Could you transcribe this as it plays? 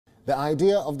The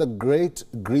idea of the Great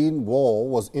Green Wall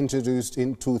was introduced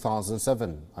in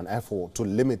 2007, an effort to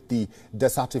limit the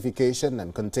desertification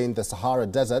and contain the Sahara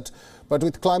Desert. But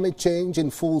with climate change in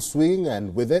full swing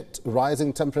and with it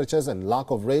rising temperatures and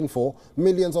lack of rainfall,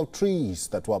 millions of trees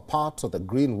that were part of the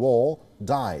Green Wall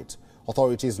died.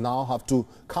 Authorities now have to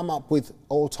come up with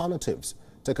alternatives.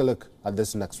 Take a look at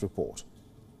this next report.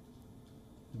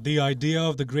 The idea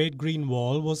of the Great Green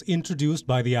Wall was introduced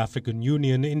by the African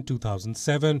Union in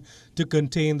 2007 to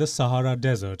contain the Sahara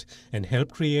Desert and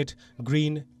help create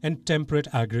green and temperate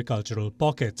agricultural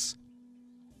pockets.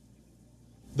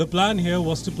 The plan here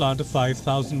was to plant a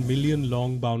 5,000 million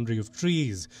long boundary of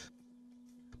trees.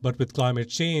 But with climate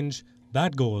change,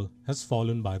 that goal has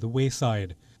fallen by the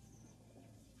wayside.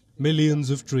 Millions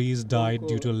of trees died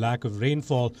due to lack of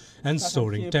rainfall and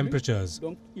soaring temperatures.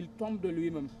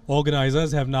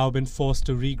 Organizers have now been forced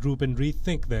to regroup and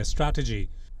rethink their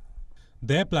strategy.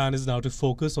 Their plan is now to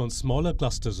focus on smaller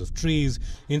clusters of trees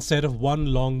instead of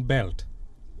one long belt.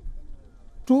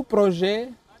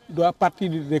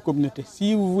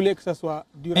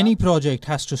 Any project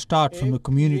has to start from the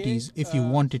communities if you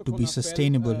want it to be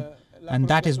sustainable. And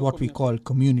that is what we call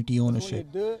community ownership.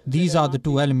 These are the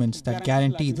two elements that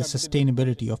guarantee the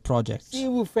sustainability of projects.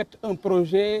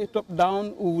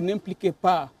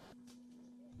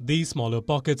 These smaller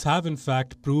pockets have in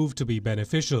fact proved to be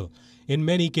beneficial. In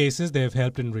many cases, they have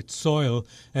helped enrich soil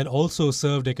and also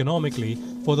served economically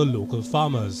for the local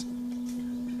farmers.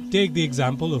 Take the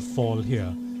example of Fall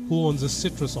here, who owns a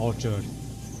citrus orchard.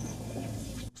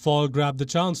 Fall grabbed the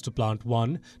chance to plant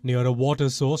one near a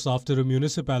water source after a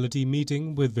municipality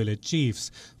meeting with village chiefs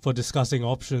for discussing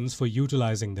options for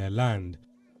utilizing their land.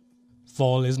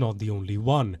 Fall is not the only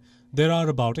one. There are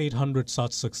about 800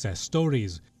 such success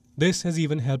stories. This has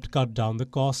even helped cut down the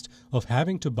cost of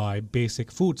having to buy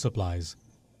basic food supplies.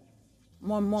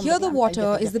 Here the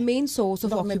water is the main source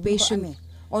of occupation.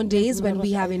 On days when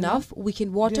we have enough, we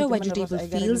can water vegetable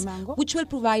fields, which will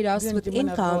provide us with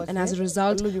income, and as a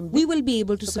result, we will be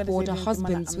able to support our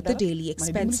husbands with the daily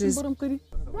expenses.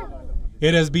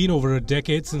 It has been over a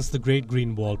decade since the Great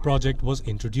Green Wall project was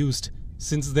introduced.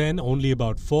 Since then, only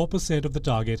about 4% of the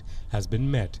target has been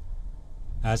met.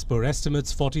 As per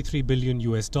estimates, $43 billion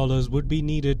would be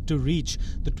needed to reach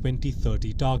the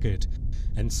 2030 target.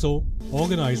 And so,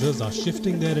 organizers are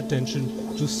shifting their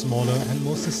attention to smaller and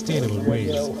more sustainable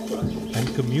ways.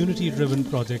 And community-driven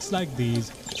projects like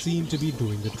these seem to be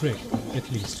doing the trick,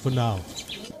 at least for now.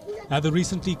 At the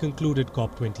recently concluded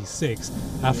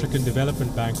COP26, African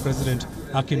Development Bank President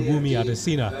Akinwumi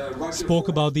Adesina spoke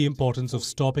about the importance of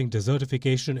stopping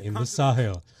desertification in the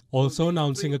Sahel, also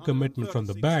announcing a commitment from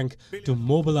the bank to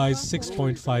mobilize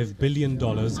 $6.5 billion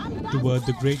toward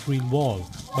the Great Green Wall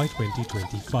by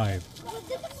 2025.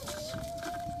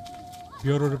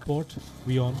 Bureau Report,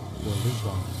 WION World is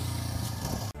One.